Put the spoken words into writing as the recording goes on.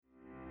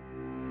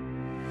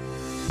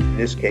In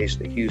this case,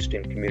 the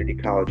Houston Community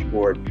College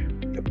Board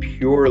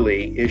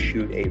purely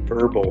issued a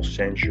verbal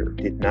censure,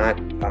 did not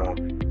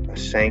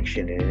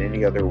sanction in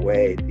any other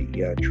way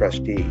the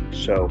trustee.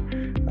 So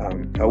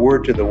a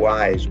word to the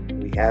wise,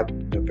 we have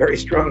a very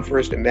strong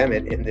First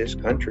Amendment in this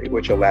country,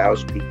 which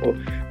allows people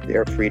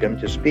their freedom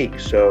to speak.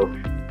 So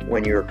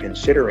when you're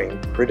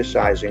considering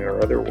criticizing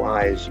or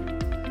otherwise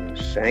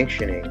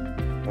sanctioning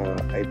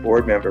a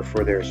board member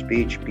for their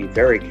speech, be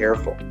very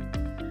careful.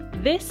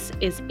 This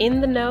is In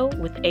the Know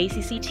with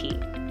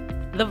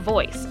ACCT, the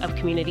voice of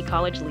community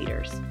college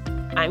leaders.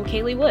 I'm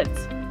Kaylee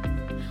Woods.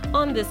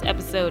 On this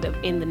episode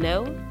of In the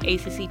Know,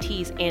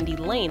 ACCT's Andy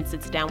Lane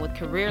sits down with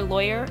career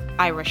lawyer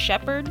Ira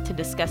Shepard to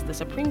discuss the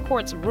Supreme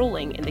Court's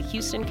ruling in the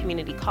Houston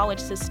Community College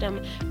System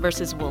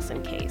versus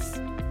Wilson case.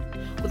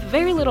 With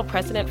very little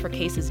precedent for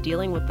cases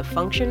dealing with the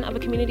function of a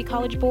community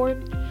college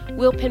board,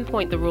 we'll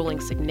pinpoint the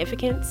ruling's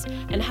significance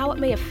and how it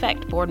may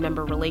affect board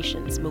member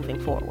relations moving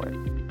forward.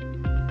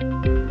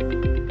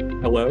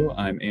 Hello,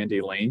 I'm Andy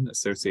Lane,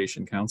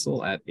 Association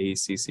Counsel at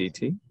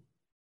ACCT.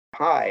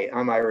 Hi,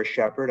 I'm Ira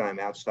Shepard. I'm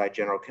outside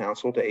general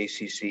counsel to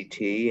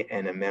ACCT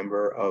and a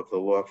member of the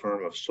law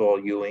firm of Saul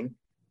Ewing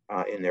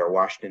in their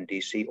Washington,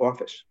 D.C.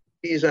 office.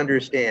 Please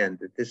understand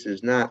that this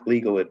is not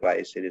legal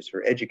advice. It is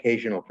for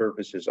educational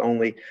purposes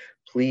only.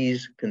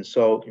 Please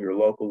consult your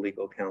local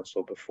legal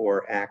counsel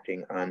before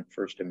acting on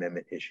First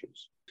Amendment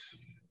issues.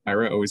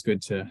 Ira, always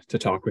good to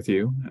talk with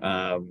you.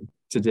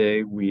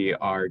 Today, we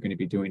are going to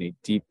be doing a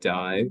deep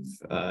dive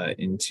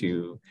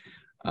into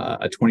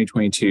a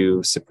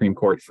 2022 Supreme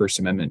Court First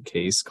Amendment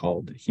case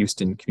called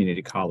Houston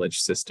Community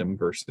College System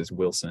versus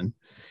Wilson.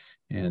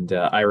 And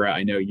Ira,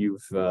 I know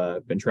you've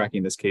been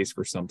tracking this case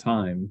for some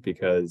time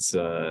because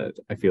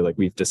I feel like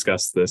we've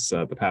discussed this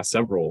the past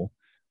several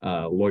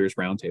Lawyers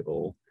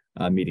Roundtable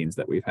meetings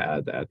that we've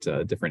had at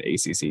different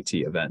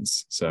ACCT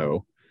events.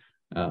 So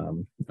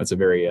that's a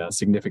very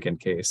significant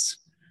case.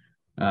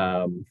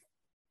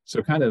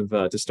 So kind of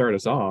to start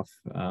us off,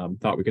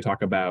 thought we could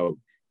talk about,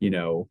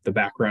 the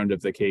background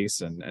of the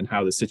case and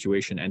how the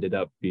situation ended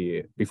up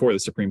before the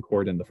Supreme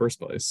Court in the first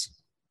place.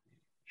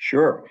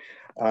 Sure.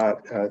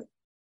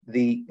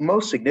 The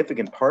most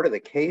significant part of the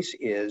case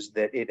is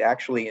that it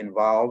actually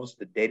involves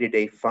the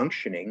day-to-day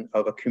functioning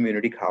of a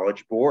community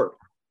college board.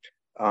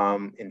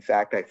 In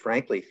fact, I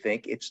frankly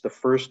think it's the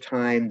first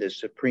time the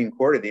Supreme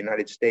Court of the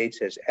United States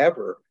has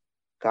ever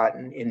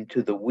gotten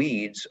into the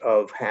weeds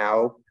of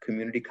how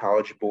community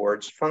college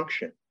boards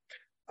function.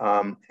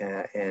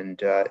 In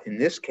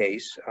this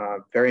case,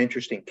 very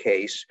interesting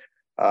case,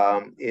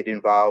 it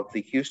involved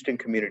the Houston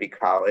Community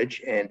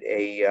College and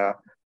a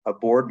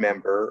board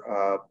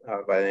member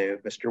by the name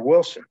of Mr.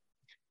 Wilson.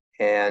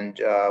 And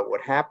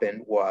what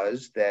happened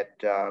was that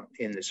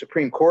in the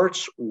Supreme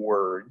Court's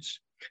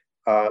words,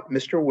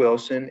 Mr.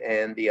 Wilson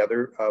and the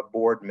other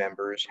board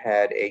members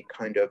had a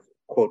kind of,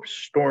 quote,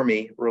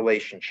 stormy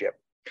relationship.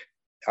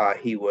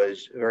 He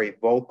was very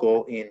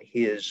vocal in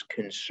his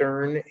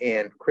concern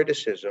and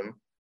criticism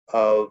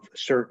of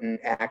certain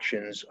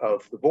actions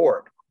of the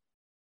board.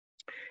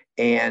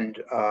 And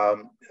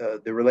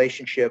the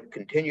relationship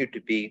continued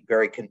to be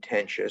very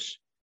contentious.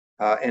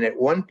 And at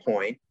one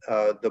point,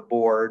 the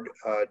board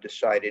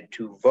decided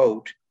to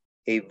vote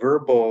a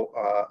verbal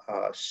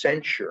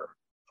censure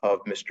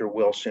of Mr.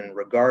 Wilson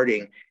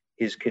regarding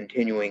his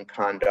continuing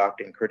conduct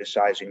in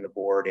criticizing the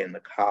board and the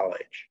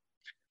college.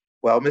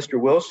 Well, Mr.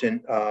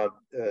 Wilson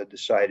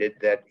decided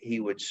that he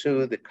would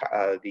sue the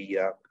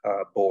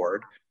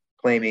board,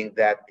 claiming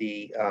that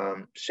the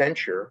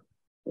censure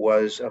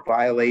was a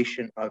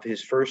violation of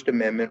his First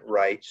Amendment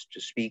rights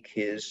to speak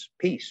his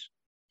piece.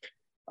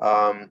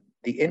 The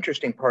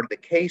interesting part of the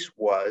case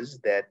was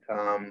that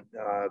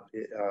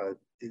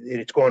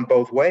it's gone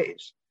both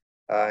ways.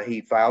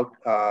 He filed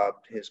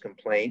his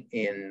complaint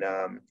in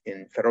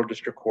federal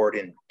district court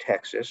in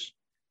Texas,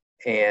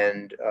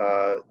 and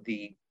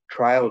the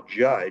trial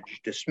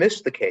judge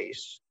dismissed the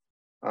case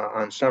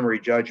on summary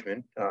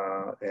judgment,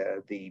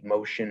 the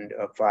motion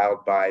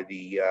filed by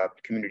the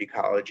community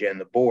college and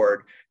the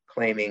board,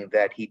 claiming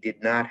that he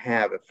did not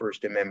have a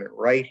First Amendment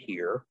right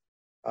here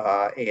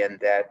and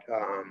that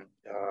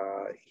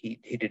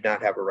he did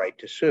not have a right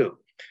to sue.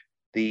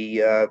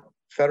 The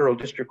federal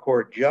district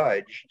court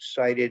judge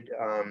cited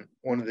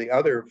one of the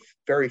other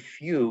very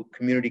few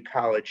community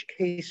college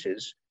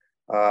cases.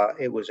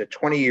 It was a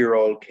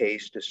 20-year-old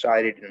case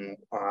decided in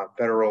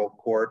federal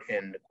court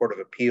and the Court of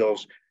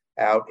Appeals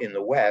out in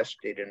the West.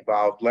 It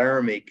involved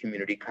Laramie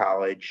Community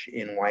College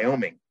in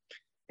Wyoming.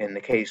 And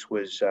the case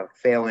was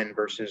Phelan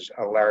versus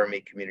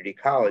Laramie Community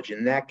College.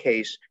 In that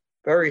case,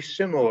 very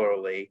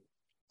similarly,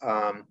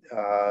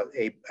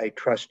 a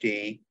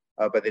trustee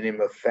by the name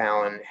of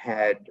Phelan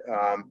had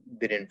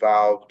been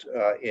involved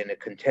in a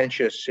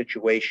contentious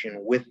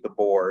situation with the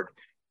board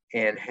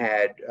and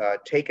had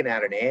taken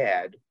out an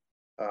ad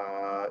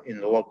in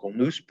the local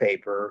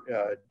newspaper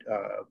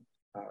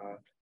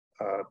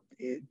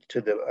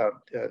to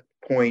the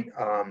point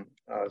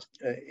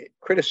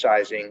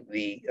criticizing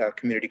the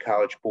community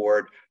college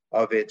board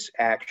of its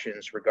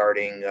actions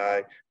regarding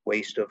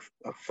waste of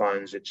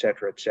funds, et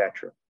cetera, et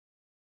cetera.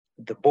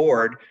 the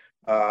board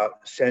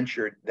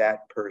censured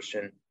that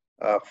person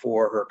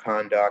for her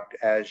conduct,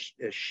 as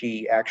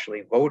she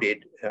actually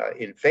voted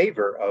in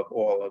favor of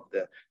all of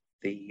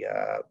the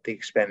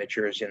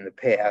expenditures in the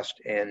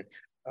past, and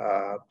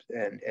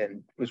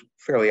was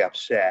fairly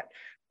upset.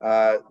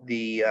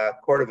 The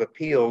Court of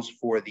Appeals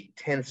for the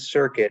 10th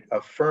Circuit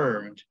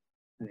affirmed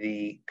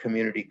the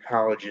community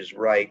college's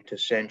right to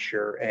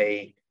censure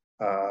a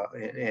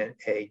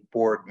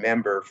board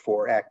member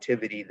for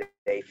activity that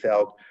they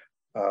felt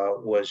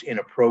was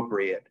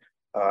inappropriate,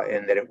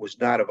 and that it was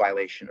not a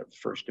violation of the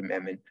First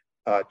Amendment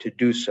to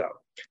do so.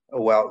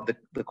 Well,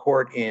 the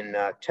court in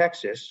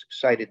Texas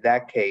cited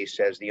that case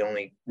as the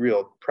only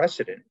real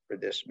precedent for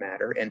this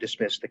matter and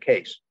dismissed the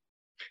case.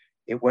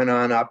 It went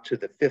on up to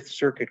the Fifth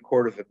Circuit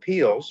Court of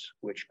Appeals,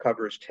 which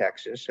covers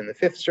Texas, and the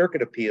Fifth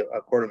Circuit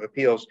Court of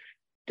Appeals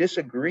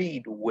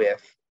disagreed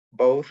with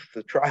both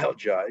the trial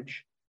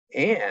judge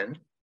and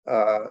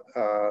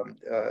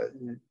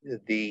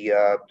the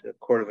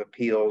Court of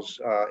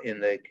Appeals in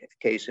the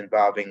case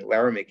involving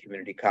Laramie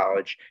Community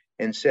College,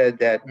 and said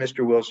that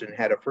Mr. Wilson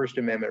had a First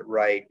Amendment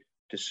right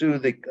to sue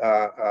the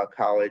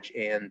college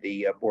and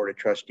the Board of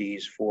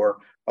Trustees for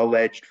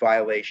alleged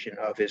violation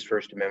of his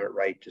First Amendment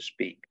right to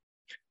speak.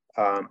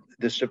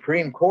 The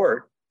Supreme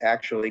Court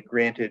actually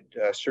granted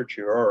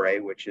certiorari,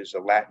 which is a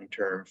Latin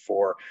term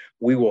for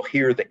 "we will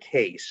hear the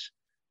case,"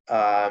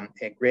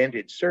 and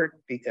granted cert,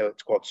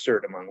 it's called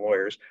cert among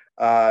lawyers,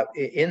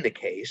 in the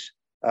case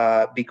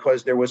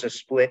because there was a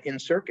split in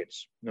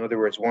circuits. In other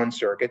words, one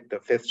circuit, the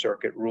Fifth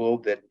Circuit,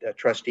 ruled that a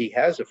trustee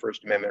has a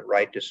First Amendment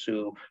right to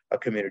sue a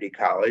community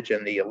college,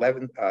 and the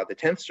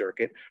 10th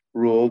Circuit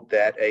ruled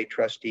that a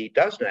trustee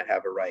does not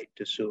have a right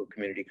to sue a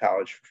community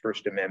college for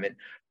First Amendment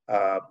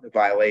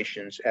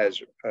violations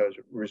as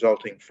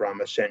resulting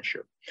from a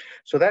censure.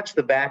 So that's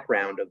the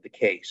background of the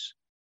case.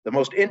 The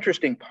most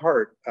interesting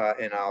part,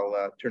 and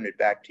I'll turn it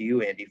back to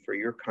you, Andy, for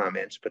your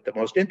comments, but the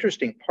most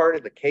interesting part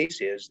of the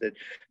case is that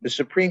the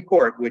Supreme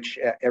Court, which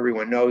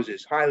everyone knows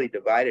is highly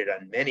divided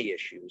on many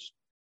issues,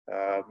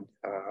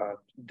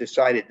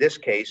 decided this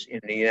case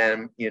in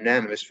a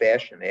unanimous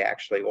fashion. They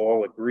actually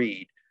all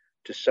agreed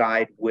to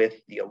side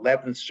with the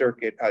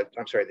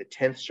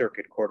 10th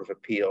Circuit Court of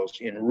Appeals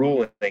in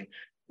ruling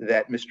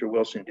that Mr.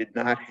 Wilson did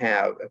not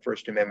have a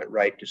First Amendment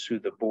right to sue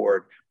the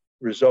board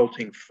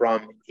resulting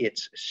from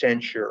its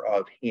censure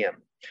of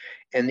him.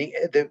 And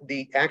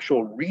the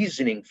actual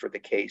reasoning for the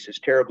case is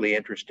terribly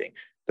interesting.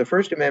 The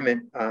First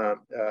Amendment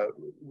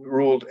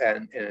ruled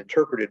and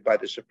interpreted by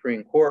the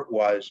Supreme Court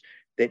was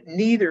that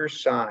neither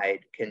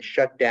side can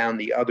shut down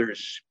the other's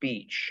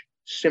speech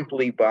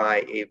simply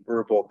by a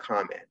verbal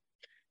comment.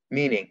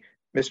 Meaning,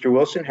 Mr.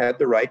 Wilson had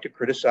the right to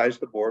criticize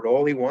the board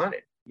all he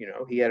wanted. You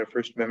know, he had a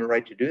First Amendment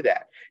right to do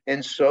that.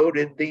 And so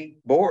did the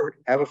board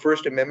have a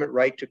First Amendment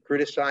right to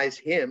criticize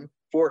him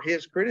for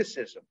his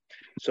criticism.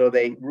 So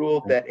they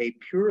ruled that a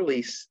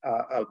purely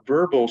a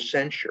verbal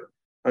censure,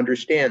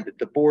 understand that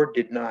the board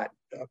did not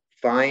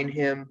fine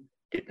him,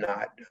 did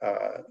not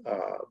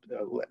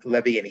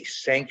levy any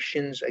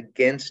sanctions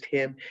against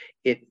him.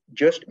 It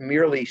just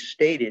merely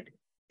stated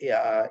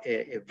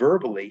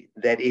verbally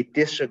that it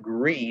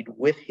disagreed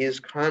with his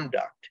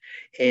conduct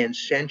and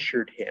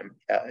censured him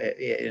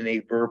in a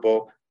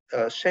verbal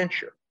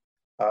censure.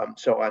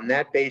 So on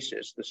that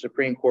basis, the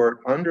Supreme Court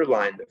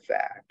underlined the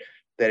fact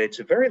that it's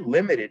a very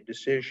limited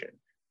decision,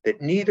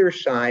 that neither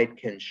side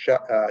can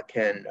shut up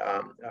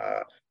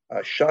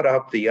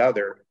the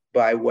other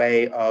by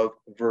way of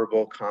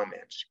verbal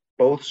comments.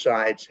 Both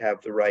sides have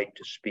the right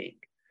to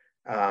speak.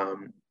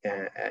 And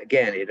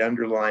again, it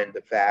underlined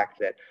the fact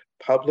that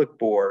public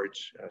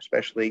boards,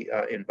 especially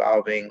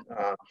involving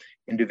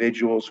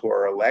individuals who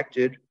are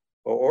elected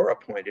or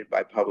appointed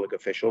by public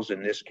officials,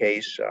 in this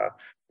case,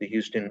 the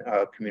Houston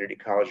Community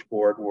College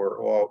Board were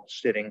all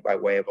sitting by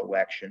way of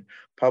election.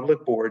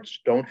 Public boards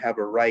don't have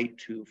a right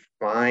to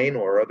fine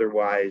or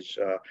otherwise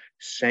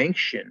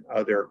sanction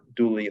other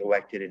duly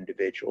elected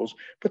individuals,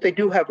 but they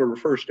do have a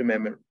First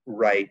Amendment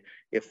right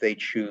if they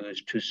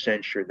choose to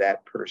censure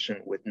that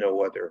person with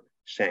no other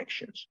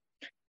sanctions.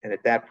 And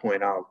at that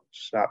point, I'll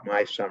stop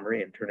my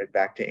summary and turn it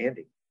back to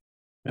Andy.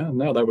 Yeah,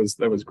 no, that was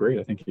great.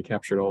 I think you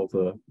captured all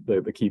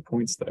the key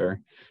points there.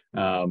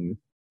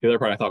 The other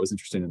part I thought was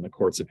interesting in the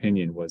court's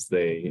opinion was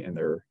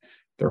their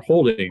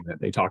holding that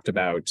they talked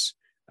about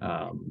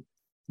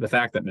the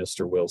fact that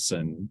Mr.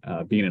 Wilson,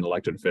 being an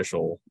elected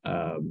official,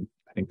 I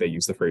think they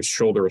used the phrase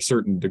shoulder a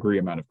certain degree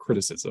amount of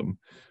criticism.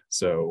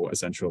 So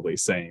essentially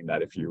saying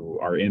that if you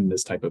are in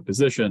this type of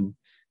position,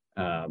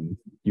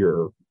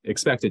 you're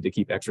expected to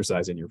keep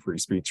exercising your free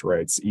speech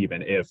rights,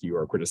 even if you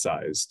are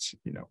criticized,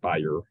 by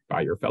your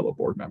fellow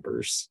board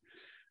members.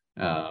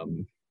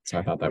 So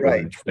I thought that was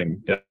an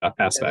interesting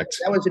aspect.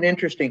 That was an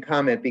interesting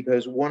comment,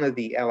 because one of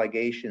the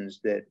allegations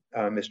that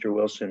Mr.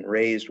 Wilson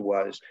raised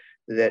was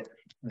that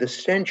the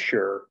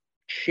censure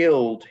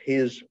chilled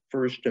his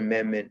First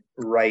Amendment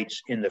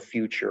rights in the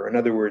future. In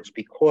other words,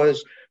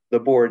 because the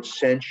board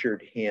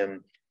censured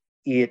him,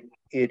 it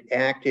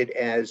acted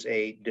as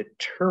a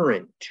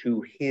deterrent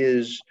to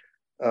his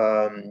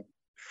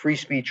free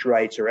speech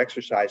rights or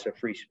exercise of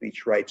free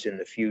speech rights in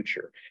the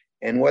future.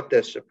 And what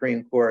the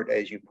Supreme Court,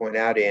 as you point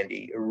out,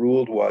 Andy,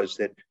 ruled was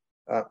that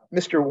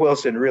Mr.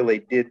 Wilson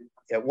really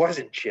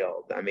wasn't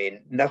chilled. I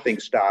mean, nothing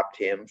stopped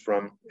him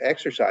from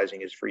exercising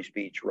his free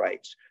speech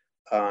rights.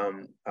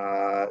 They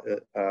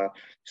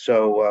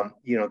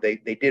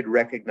did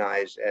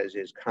recognize, as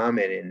is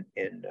common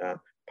in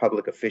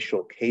public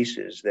official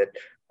cases, that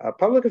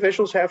public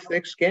officials have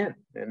thick skin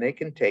and they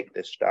can take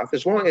this stuff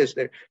as long as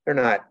they're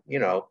not,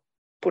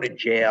 put in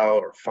jail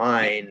or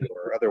fined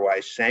or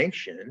otherwise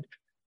sanctioned.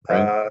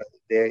 Right.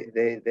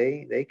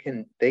 They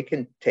can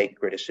take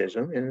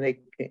criticism, and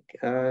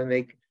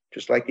they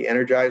just like the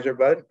Energizer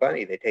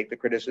Bunny, they take the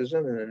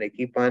criticism and then they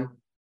keep on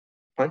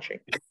punching.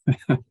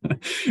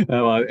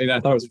 And I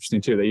thought it was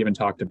interesting too. They even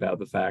talked about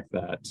the fact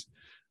that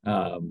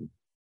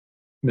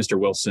Mr.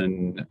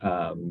 Wilson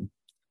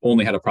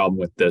only had a problem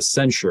with the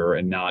censure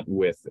and not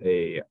with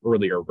a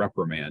earlier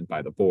reprimand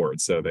by the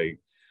board. So they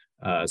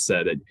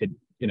said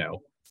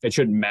it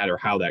shouldn't matter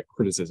how that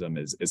criticism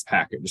is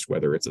packaged,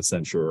 whether it's a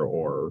censure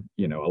or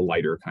a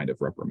lighter kind of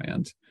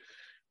reprimand.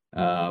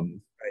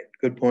 Right.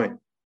 Good point.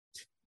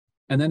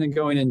 And then in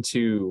going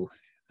into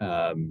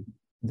the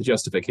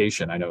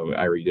justification, I know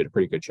Irie did a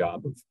pretty good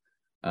job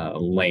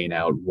of laying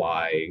out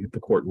why the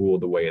court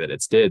ruled the way that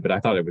it's did, but I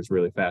thought it was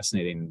really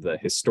fascinating the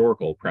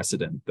historical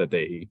precedent that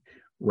they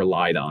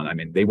relied on. I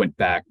mean, they went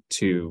back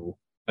to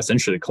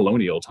essentially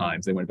colonial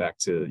times. They went back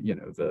to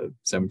the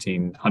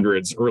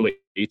 1700s, early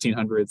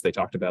 1800s. They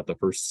talked about the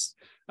first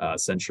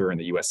censure in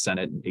the U.S.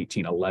 Senate in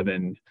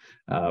 1811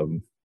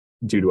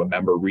 due to a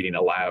member reading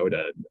aloud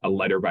a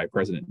letter by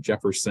President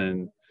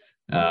Jefferson.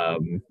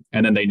 And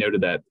then they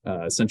noted that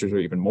censures are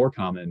even more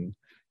common,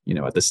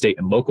 at the state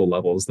and local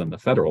levels than the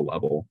federal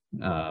level.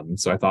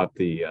 So I thought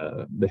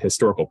the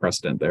historical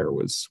precedent there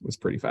was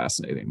pretty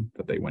fascinating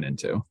that they went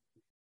into.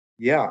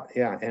 Yeah.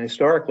 And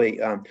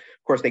historically, of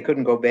course, they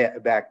couldn't go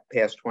back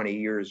past 20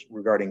 years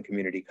regarding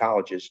community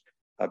colleges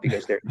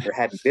because there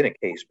hadn't been a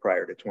case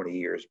prior to 20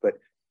 years. But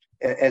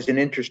as an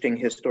interesting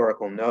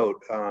historical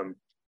note,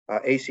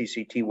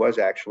 ACCT was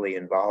actually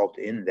involved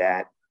in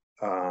that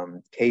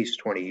case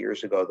 20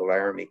 years ago, the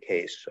Laramie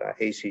case.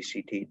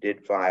 ACCT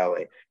did file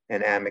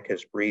an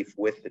amicus brief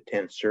with the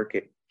 10th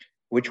Circuit,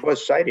 which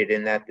was cited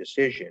in that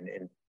decision.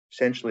 And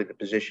essentially the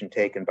position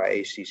taken by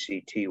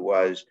ACCT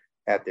was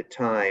at the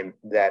time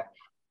that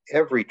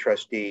every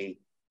trustee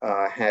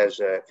has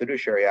a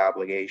fiduciary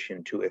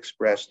obligation to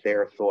express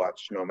their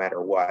thoughts no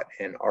matter what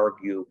and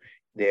argue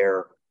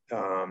their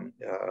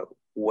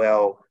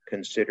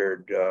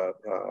well-considered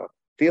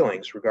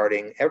feelings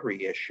regarding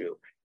every issue,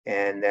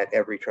 and that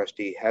every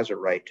trustee has a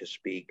right to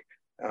speak.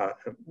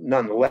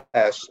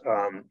 Nonetheless,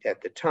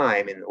 at the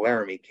time in the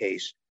Laramie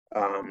case,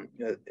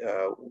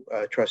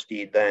 a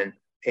trustee then,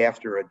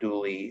 after a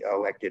duly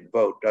elected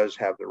vote, does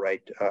have the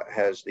right,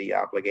 has the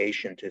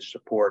obligation to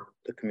support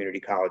the community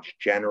college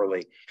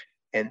generally.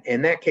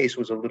 And that case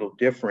was a little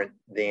different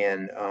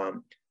than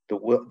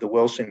the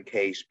Wilson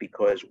case,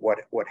 because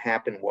what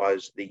happened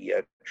was the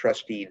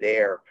trustee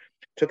there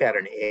took out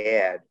an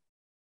ad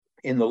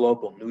in the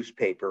local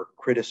newspaper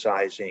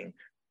criticizing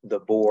the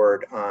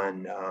board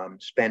on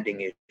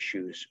spending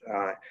issues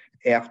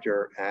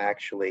after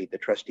actually the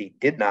trustee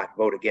did not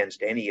vote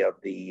against any of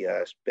the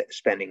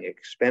spending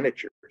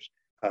expenditures.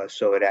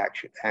 So it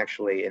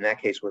actually in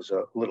that case was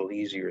a little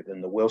easier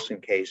than the Wilson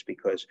case,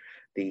 because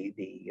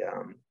the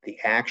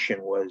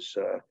action was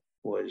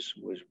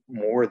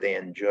more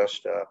than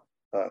just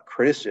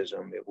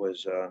criticism. It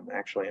was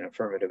actually an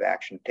affirmative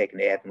action, take an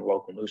ad in the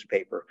local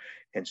newspaper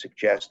and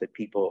suggest that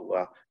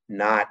people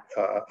not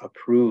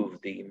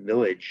approve the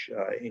millage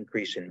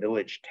increase in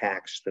millage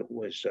tax that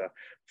was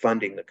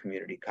funding the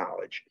community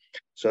college.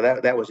 So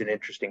that was an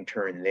interesting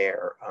turn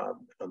there.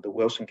 The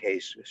Wilson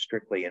case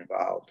strictly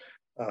involved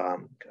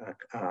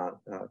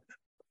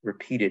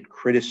repeated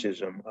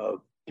criticism of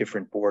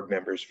different board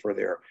members for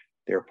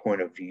their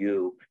point of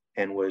view,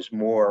 and was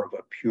more of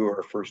a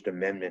pure First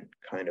Amendment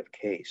kind of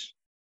case.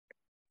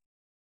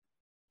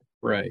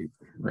 Right.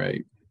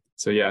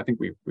 So yeah, I think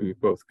we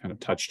both kind of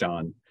touched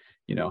on,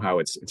 how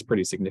it's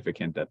pretty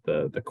significant that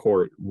the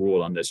court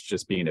ruled on this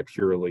just being a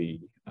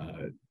purely,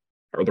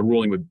 or the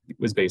ruling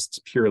was based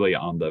purely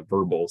on the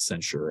verbal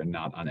censure and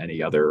not on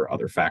any other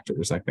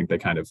factors. I think they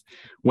kind of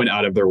went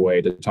out of their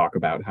way to talk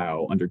about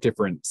how under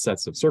different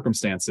sets of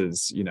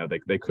circumstances,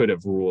 they could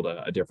have ruled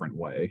a different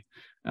way.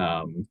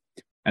 And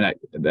I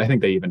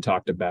think they even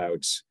talked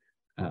about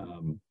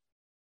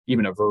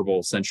even a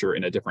verbal censure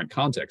in a different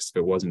context. If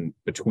it wasn't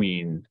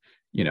between,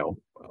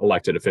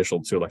 elected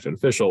official to elected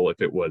official,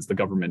 if it was the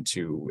government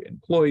to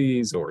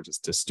employees or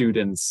just to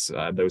students,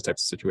 those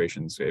types of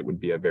situations, it would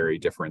be a very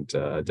different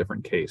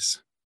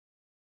case.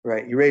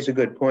 Right. You raise a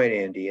good point,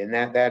 Andy, and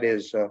that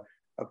is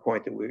a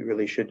point that we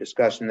really should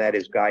discuss, and that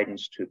is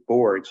guidance to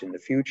boards in the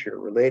future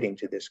relating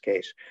to this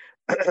case.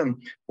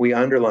 We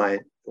underline,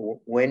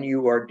 when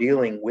you are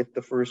dealing with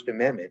the First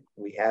Amendment,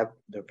 we have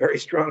the very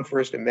strong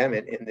First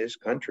Amendment in this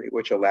country,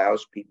 which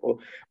allows people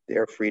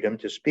their freedom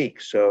to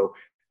speak. So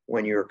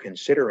when you're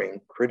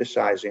considering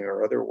criticizing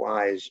or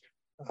otherwise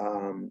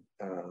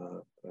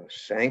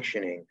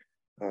sanctioning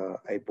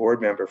a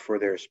board member for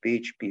their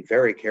speech, be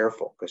very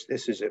careful, because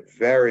this is a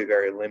very,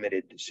 very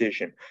limited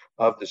decision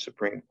of the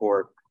Supreme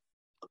Court.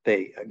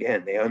 They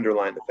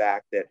underline the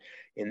fact that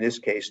in this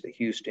case, the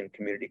Houston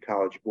Community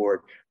College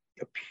Board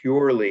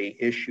purely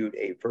issued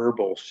a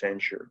verbal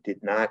censure,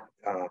 did not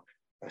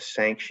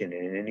sanction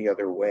in any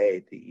other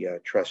way the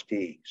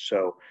trustee.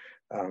 So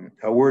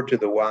a word to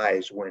the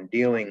wise: when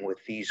dealing with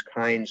these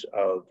kinds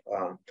of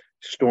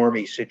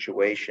stormy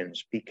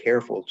situations, be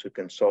careful to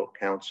consult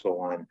counsel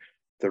on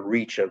the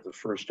reach of the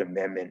First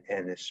Amendment,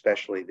 and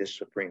especially this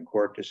Supreme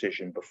Court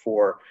decision,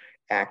 before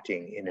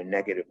acting in a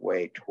negative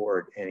way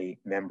toward any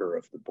member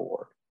of the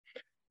board.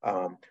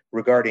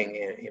 Regarding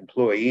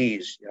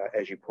employees,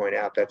 as you point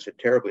out, that's a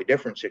terribly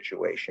different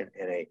situation,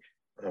 and a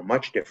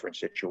much different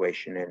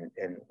situation,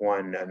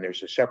 and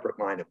there's a separate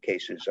line of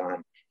cases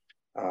on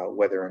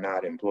whether or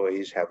not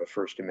employees have a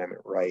First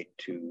Amendment right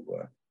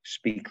to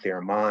speak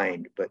their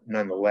mind. But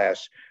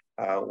nonetheless,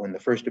 when the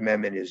First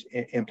Amendment is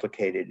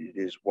implicated, it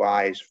is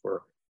wise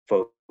for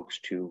folks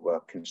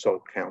to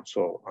consult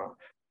counsel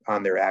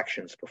on their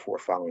actions before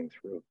following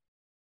through.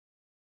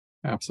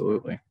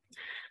 Absolutely.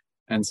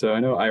 And so I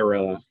know,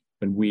 Ira,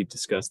 when we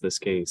discussed this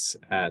case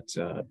at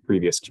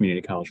previous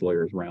community college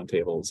lawyers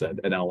roundtables at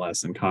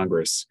NLS and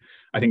Congress,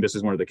 I think this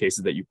is one of the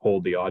cases that you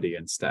polled the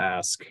audience to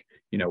ask,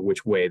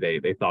 which way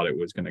they thought it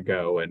was going to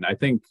go. And I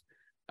think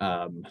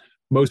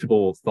most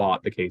people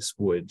thought the case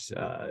would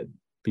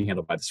be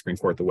handled by the Supreme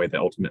Court the way that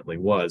ultimately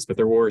was, but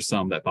there were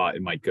some that thought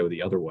it might go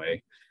the other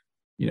way.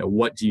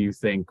 What do you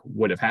think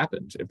would have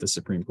happened if the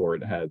Supreme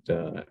Court had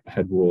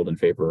ruled in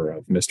favor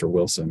of Mr.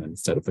 Wilson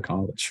instead of the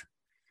college?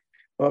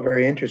 Well,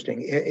 very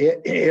interesting.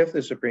 If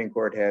the Supreme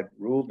Court had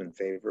ruled in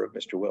favor of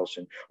Mr.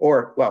 Wilson,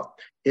 or, well,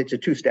 it's a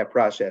two-step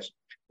process.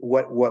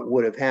 What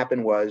would have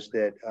happened was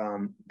that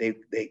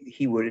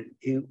he would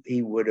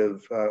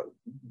have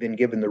been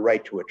given the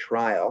right to a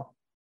trial.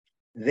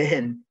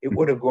 Then it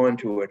would have gone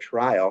to a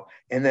trial,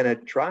 and then a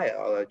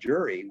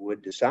jury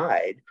would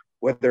decide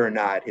whether or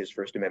not his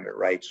First Amendment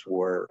rights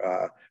were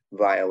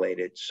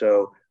violated.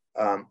 So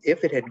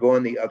if it had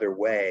gone the other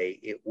way,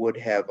 it would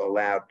have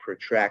allowed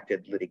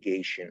protracted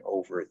litigation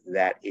over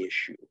that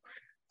issue.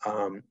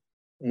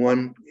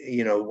 One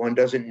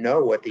doesn't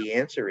know what the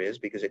answer is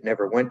because it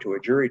never went to a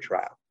jury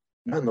trial.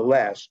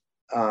 Nonetheless,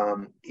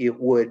 if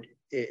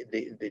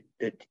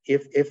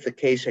the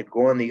case had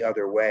gone the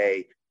other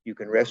way, you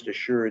can rest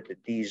assured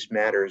that these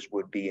matters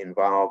would be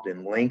involved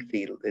in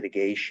lengthy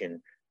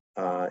litigation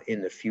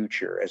in the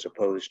future, as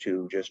opposed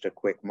to just a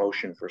quick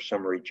motion for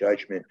summary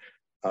judgment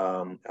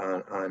on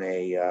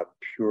a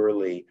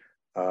purely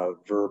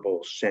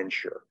verbal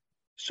censure.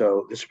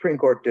 So the Supreme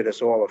Court did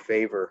us all a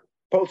favor,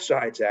 both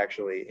sides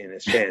actually, in a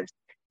sense,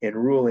 in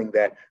ruling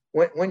that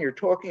when you're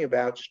talking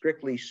about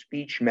strictly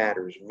speech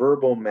matters,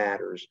 verbal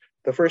matters,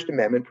 the First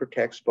Amendment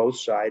protects both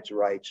sides'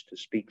 rights to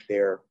speak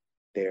their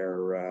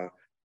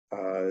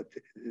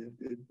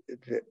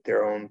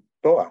own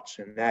thoughts,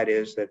 and that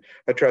is that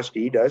a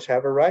trustee does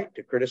have a right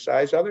to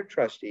criticize other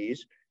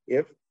trustees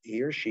if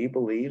he or she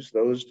believes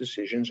those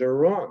decisions are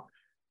wrong.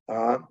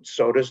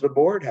 So does the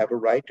board have a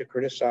right to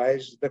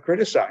criticize the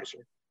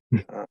criticizer.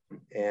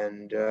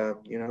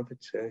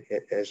 It's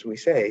as we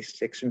say,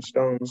 sticks and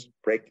stones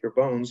break your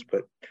bones,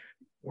 but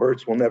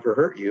words will never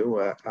hurt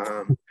you.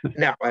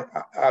 Now,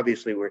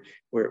 obviously,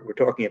 we're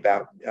talking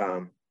about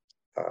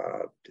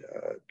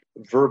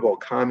verbal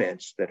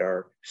comments that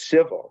are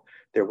civil.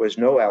 There was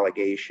no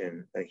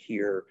allegation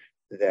here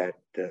that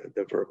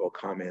the verbal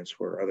comments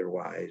were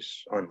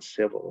otherwise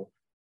uncivil.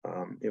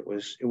 It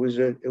was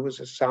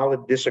a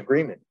solid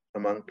disagreement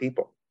among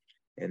people.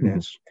 And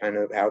that's kind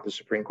of how the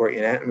Supreme Court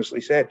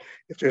unanimously said,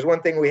 if there's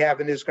one thing we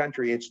have in this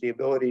country, it's the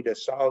ability to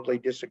solidly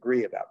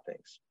disagree about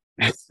things.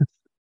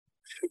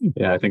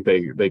 Yeah, I think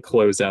they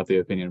closed out the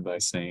opinion by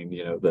saying,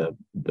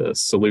 the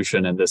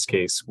solution in this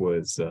case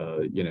was,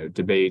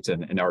 debate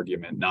and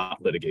argument,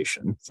 not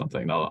litigation,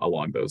 something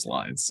along those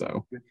lines.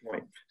 So, good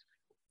point.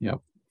 Yeah.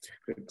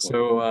 Good point.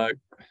 So,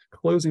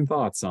 closing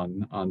thoughts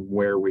on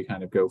where we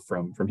kind of go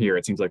from here.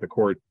 It seems like the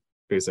court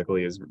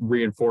basically is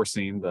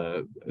reinforcing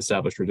the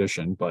established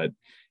tradition, but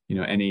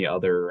any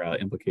other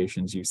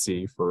implications you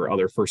see for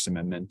other First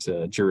Amendment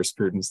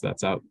jurisprudence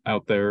that's out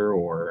there,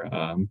 or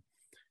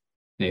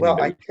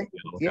well, I think,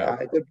 yeah,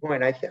 a good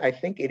point. I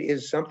think it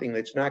is something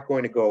that's not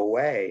going to go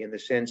away, in the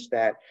sense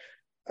that,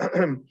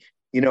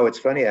 it's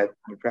funny, I've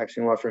been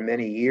practicing law for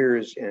many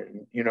years,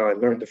 and, I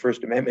learned the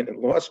First Amendment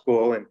in law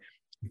school, and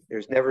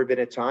there's never been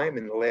a time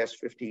in the last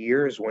 50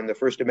 years when the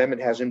First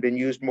Amendment hasn't been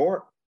used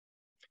more.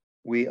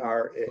 We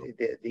are,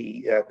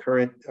 the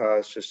current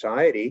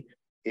society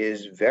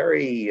is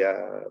very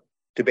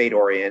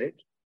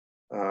debate-oriented,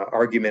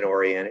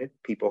 argument-oriented.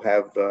 People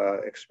have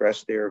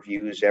expressed their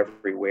views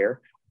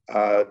everywhere.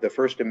 The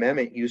First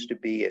Amendment used to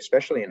be,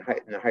 especially in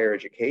the higher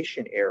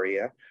education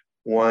area,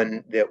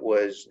 one that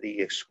was the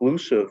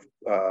exclusive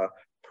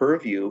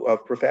purview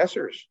of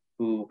professors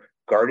who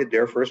guarded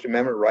their First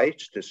Amendment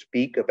rights to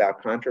speak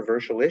about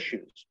controversial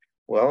issues.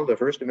 Well, the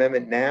First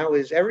Amendment now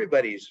is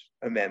everybody's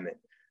amendment.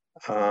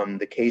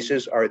 The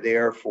cases are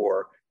there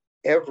for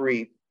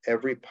every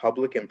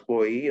public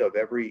employee of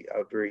every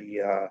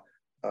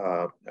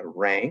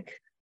rank,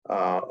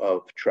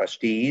 of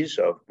trustees,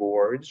 of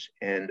boards,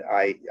 and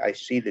I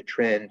see the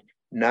trend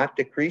not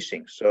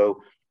decreasing.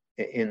 So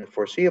in the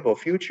foreseeable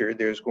future,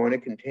 there's going to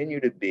continue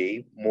to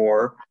be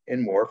more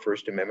and more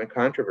First Amendment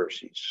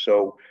controversies.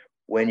 So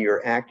when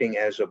you're acting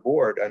as a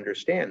board,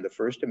 understand the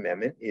First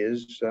Amendment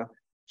is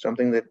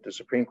something that the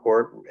Supreme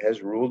Court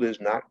has ruled is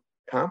not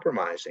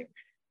compromising.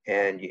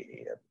 And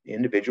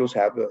individuals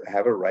have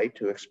a right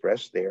to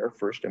express their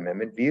First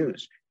Amendment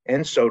views,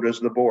 and so does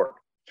the board.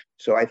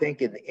 So I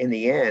think in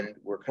the end,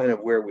 we're kind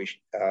of where we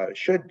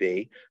should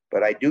be,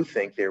 but I do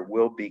think there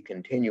will be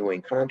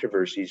continuing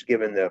controversies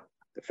given the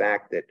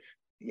fact that,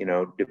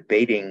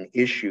 debating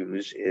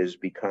issues is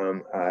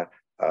become a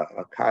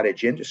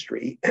cottage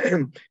industry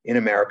in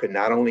America,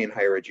 not only in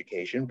higher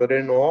education, but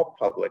in all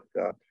public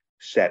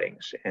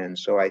settings. And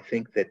so I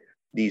think that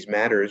these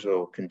matters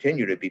will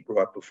continue to be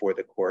brought before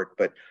the court,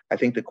 but I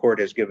think the court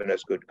has given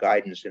us good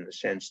guidance in the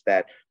sense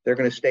that they're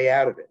going to stay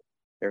out of it.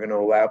 They're going to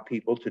allow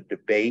people to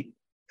debate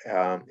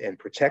and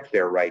protect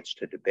their rights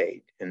to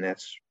debate. And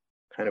that's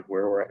kind of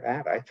where we're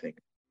at, I think.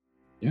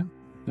 Yeah,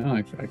 no,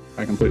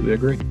 I completely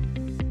agree.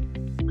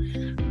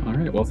 All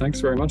right, well, thanks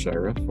very much,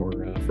 Ira,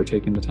 for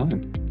taking the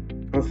time.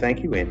 Well,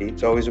 thank you, Andy.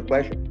 It's always a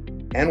pleasure.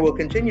 And we'll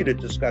continue to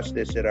discuss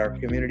this at our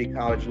Community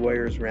College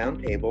Lawyers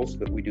Roundtables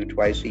that we do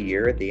twice a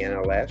year at the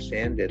NLS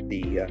and at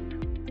the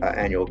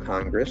annual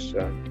Congress.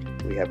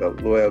 We have a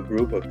loyal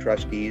group of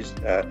trustees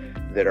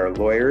that are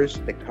lawyers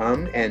that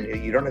come, and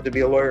you don't have to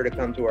be a lawyer to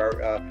come to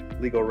our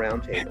legal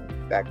roundtable.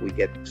 In fact, we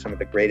get some of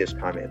the greatest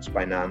comments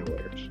by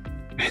non-lawyers.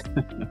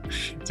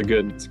 It's a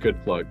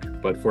good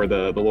plug. But for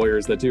the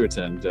lawyers that do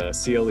attend,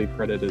 CLE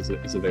credit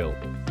is available.